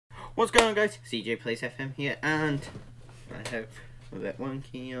What's going on, guys? CJ Plays FM here, and I hope a bit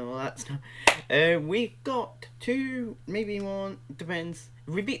wonky and all that stuff. We got two, maybe one, depends.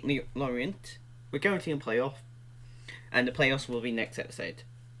 We beat Lorient. We're going to the playoff, and the playoffs will be next episode.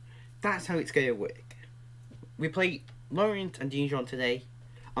 That's how it's going to work. We play Lorient and Dijon today.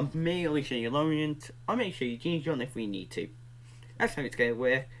 I may only show you Lorient. I may show you Dijon if we need to. That's how it's going to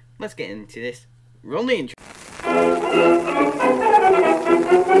work. Let's get into this. Roll the intro.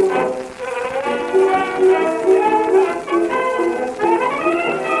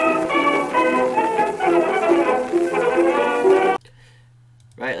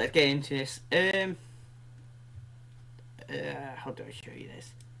 Right, let's get into this. How do I show you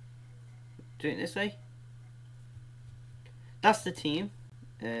this? Do it this way. That's the team.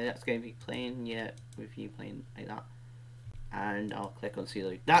 That's going to be playing, yeah, with you playing like that. And I'll click on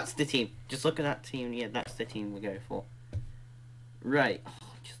Zulu. That's the team. Just look at that team. Yeah, that's the team we're going for. Right.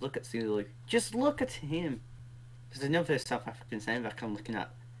 Oh, just look at Zulu. Just look at him. There's another South African centre back I'm looking at.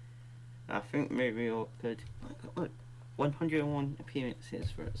 I think maybe we could. Look. 101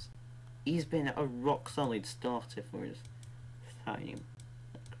 appearances for us. He's been a rock solid starter for us. Time.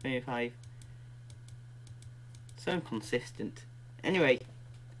 25. So consistent. Anyway.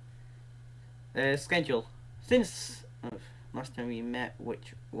 Schedule. Since last time we met,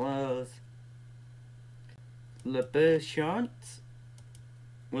 which was Le Berchant,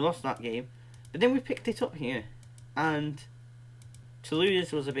 we lost that game, but then we picked it up here, and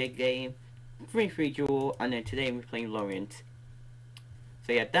Toulouse was a big game, 3-3 draw, and then today we're playing Lorient.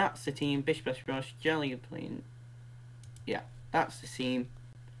 So yeah, that's the team. Bish Bash Rush, Jelly playing, yeah, that's the team.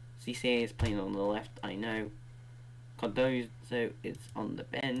 CCA is playing on the left, I know. Cardozo is on the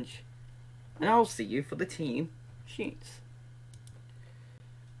bench, and I'll see you for the team sheets.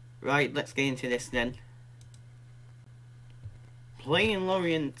 Right, let's get into this then. Playing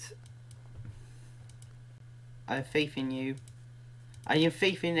Lorient. I have faith in you. I have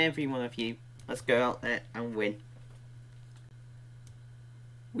faith in every one of you. Let's go out there and win.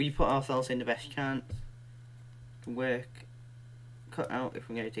 We put ourselves in the best chance to work cut out if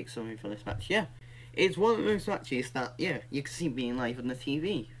we're going to take something from this match. Yeah, it's one of those matches that, yeah, you can see being live on the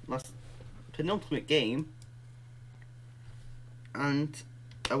TV. Last penultimate game. And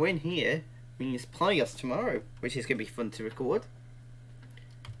a win here means playoffs tomorrow, which is going to be fun to record.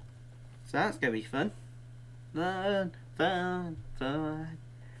 So that's going to be fun. Fun, fun, fun.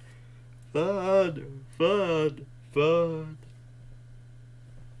 Fun, fun, fun.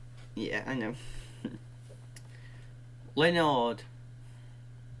 Yeah, I know. Leonard.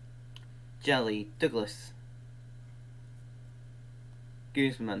 Jelly. Douglas.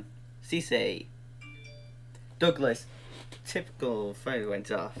 Guzman. Cisse. Douglas. Typical throw went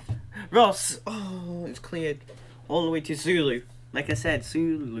off. Ross! Oh, it's cleared all the way to Zulu. Like I said,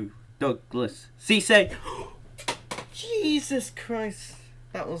 Zulu. Douglas. Cisse! Jesus Christ.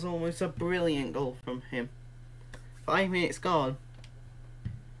 That was almost a brilliant goal from him. 5 minutes gone.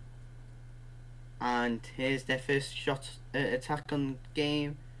 And here's their first shot attack on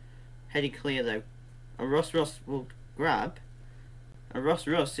game. Headed clear though. And Ross will grab. And Ross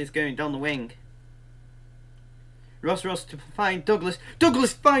is going down the wing. Ross to find Douglas.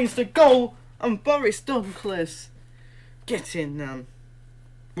 Douglas finds the goal! And Boris Douglas! Get in,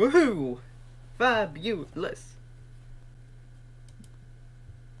 woohoo! Fabulous!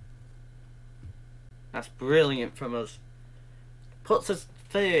 That's brilliant from us. Puts us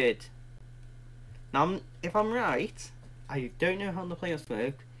third. Now, if I'm right, I don't know how the playoffs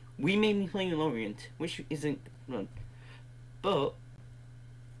work. We may be playing Lorient, which isn't run. But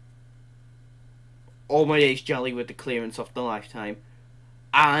oh my days, Jelly with the clearance off the lifetime.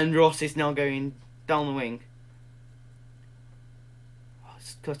 And Ross is now going down the wing. Oh,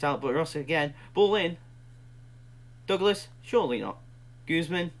 it's cut out, but Ross again. Ball in. Douglas, surely not.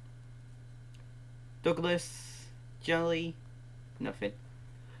 Guzman. Douglas. Jelly. Nothing.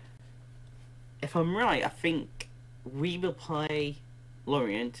 If I'm right, I think we will play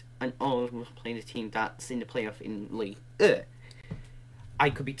Lorient and Oz will play the team that's in the playoff in League.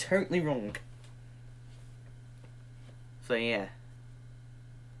 I could be totally wrong. So yeah.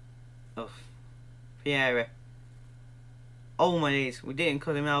 Oh, Pierre. Oh my days, we didn't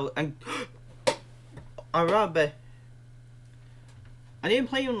cut him out, and Arabe. I didn't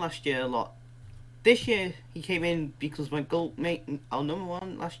play him last year a lot. This year he came in because my goal mate, our number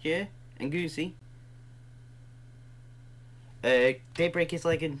one last year, and Goosey. They break his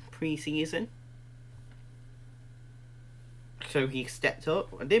leg in pre-season, so he stepped up.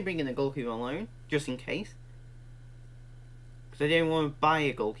 I did bring in a goalkeeper alone, just in case. Because I didn't want to buy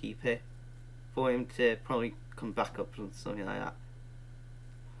a goalkeeper for him to probably come back up or something like that.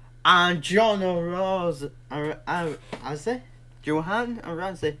 And John Arazi, Johan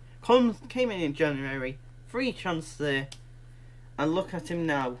Arazi came in January, free transfer, and look at him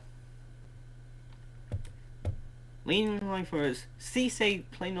now. Leading line for us. Cisse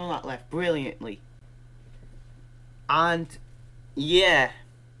playing on that left brilliantly. And yeah,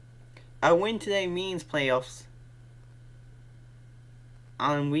 a win today means playoffs.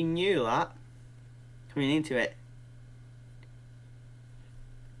 And we knew that coming into it.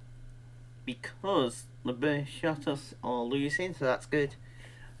 Because the Besiktas are losing, so that's good.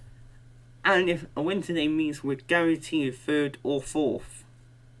 And if a win today means we're guaranteed third or fourth.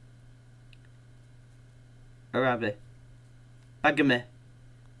 Arabi. Bagame.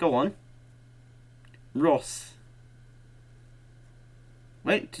 Go on. Ross.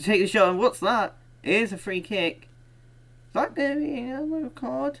 Wait to take the shot. What's that? Here's a free kick. Is that going to be a yellow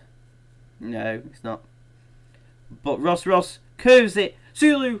card? No, it's not. But Ross curves it.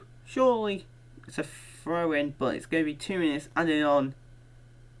 Zulu, surely. It's a throw in, but it's going to be 2 minutes added on.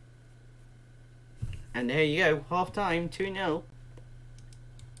 And there you go. Half time, 2-0.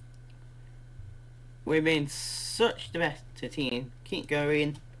 We've been such the better team. Keep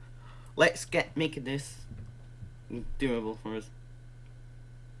going. Let's get making this doable for us.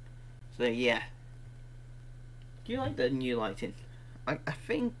 So yeah. Do you like the new lighting? I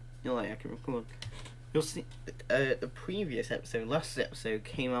think you'll like I can record. You'll see the previous episode, last episode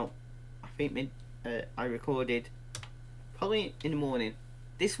came out. I think I recorded probably in the morning.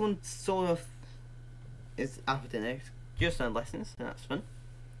 This one sort of is afternoon. Just on lessons, and that's fun.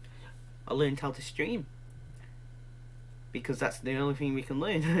 I learned how to stream because that's the only thing we can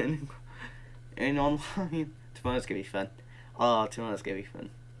learn in online. Tomorrow's gonna be fun. Oh, tomorrow's gonna be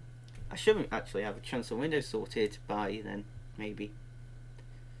fun. I should actually have a chance of Windows sorted by then, maybe.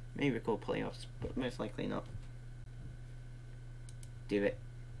 Maybe record playoffs, but most likely not. Do it.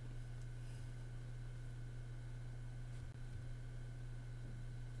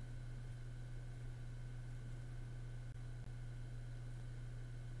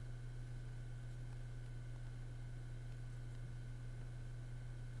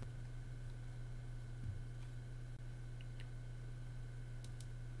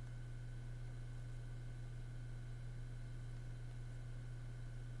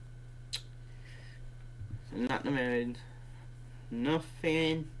 And at the moment,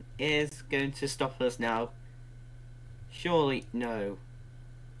 nothing is going to stop us now. Surely, no.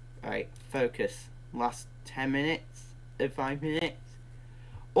 Right, focus. Last 10 minutes, 5 minutes.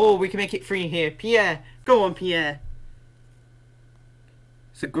 Oh, we can make it 3 here. Pierre, go on, Pierre.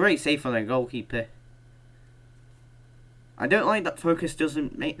 It's a great save on the goalkeeper. I don't like that focus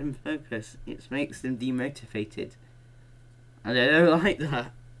doesn't make them focus. It makes them demotivated. And I don't like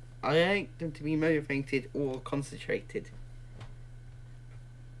that. I like them to be motivated or concentrated.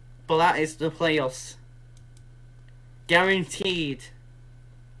 But that is the playoffs. Guaranteed.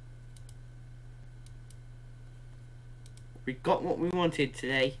 We got what we wanted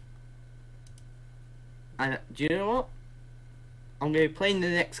today. And do you know what? I'm going to be playing the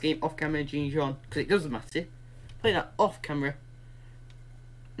next game off camera, John, because it doesn't matter. Play that off camera.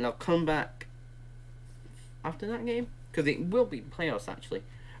 And I'll come back after that game. Because it will be playoffs actually.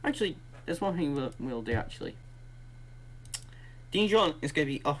 Actually, there's one thing we'll do actually. Dean John is going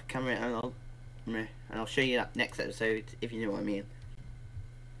to be off camera, and I'll show you that next episode if you know what I mean.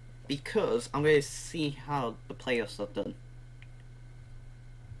 Because I'm going to see how the playoffs are done.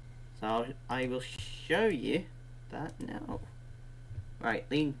 So I will show you that now. Right,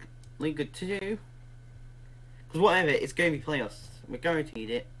 league good to do. Because whatever, it's going to be playoffs. We're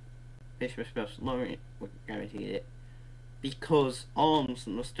guaranteed it. Bishop, Lauren, we're guaranteed it. Because Arms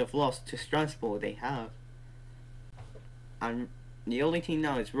must have lost to Strasbourg, they have. And the only team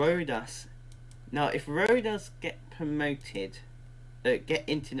now is Rodas. Now, if Rodas get promoted, get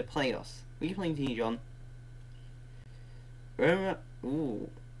into the playoffs, will you play Team John? Rodas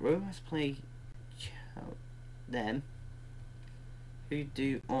play them. Who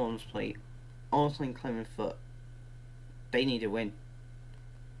do Arms play? Arms playing Clement Foot. They need a win.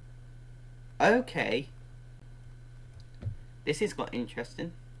 Okay. This has got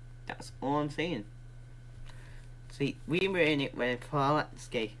interesting. That's all I'm saying. See, we were in it when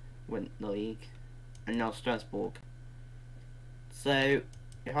Karlatski went the league, and now Strasbourg. So,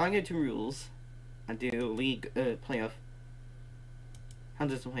 if I go to rules and do league playoff, how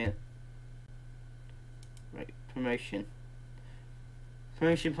does it play? Right, promotion.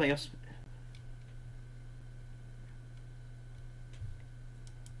 Promotion playoffs.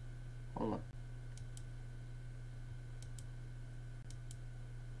 Hold on.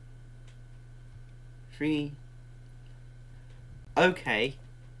 Okay.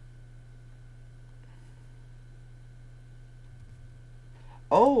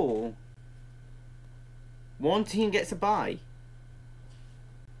 Oh, one team gets a bye.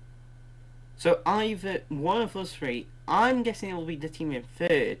 So either one of us three, I'm guessing it will be the team in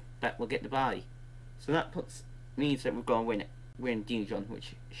third that will get the bye. So that means that we're going to win Dijon,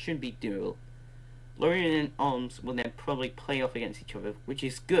 which should be doable. Lorient and Arms will then probably play off against each other, which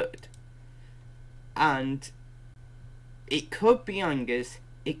is good. And it could be Angers,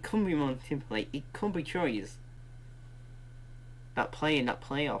 it could be Montpellier, it could be Troyes that play in that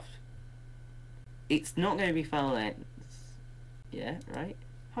playoff. It's not going to be Valence. Yeah, right?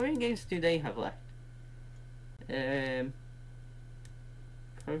 How many games do they have left?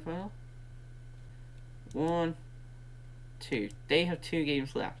 Profile? 1, 2. They have 2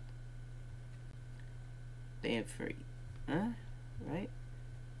 games left. They have 3. Huh? Right?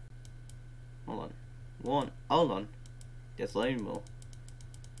 Hold on. 1. Hold on. There's loads more.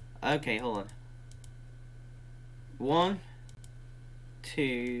 Okay, hold on. 1,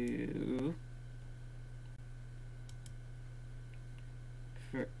 2,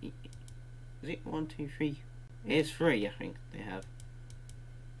 3. Is it 1, 2, 3? It is 3, I think they have.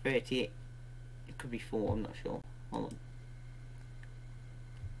 38. It could be 4, I'm not sure. Hold on.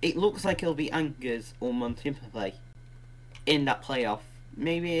 It looks like it'll be Angers or Montpellier in that playoff.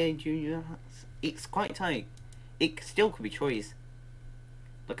 Maybe a junior. It's quite tight. It still could be Troyes.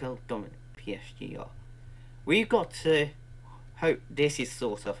 Look how dominant PSG are. We've got to hope this is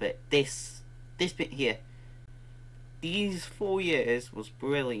sort of it. This bit here. These 4 years was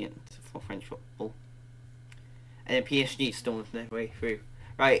brilliant for French football. And then PSG stormed their way through.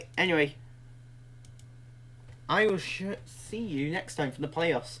 Right, anyway. I will see you next time for the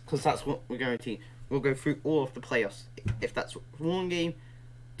playoffs, because that's what we're going to. We'll go through all of the playoffs. If that's 1 game,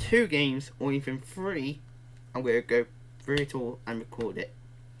 2 games, or even 3, I'm going to go through it all and record it.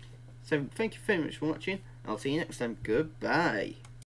 So thank you very much for watching. I'll see you next time. Goodbye.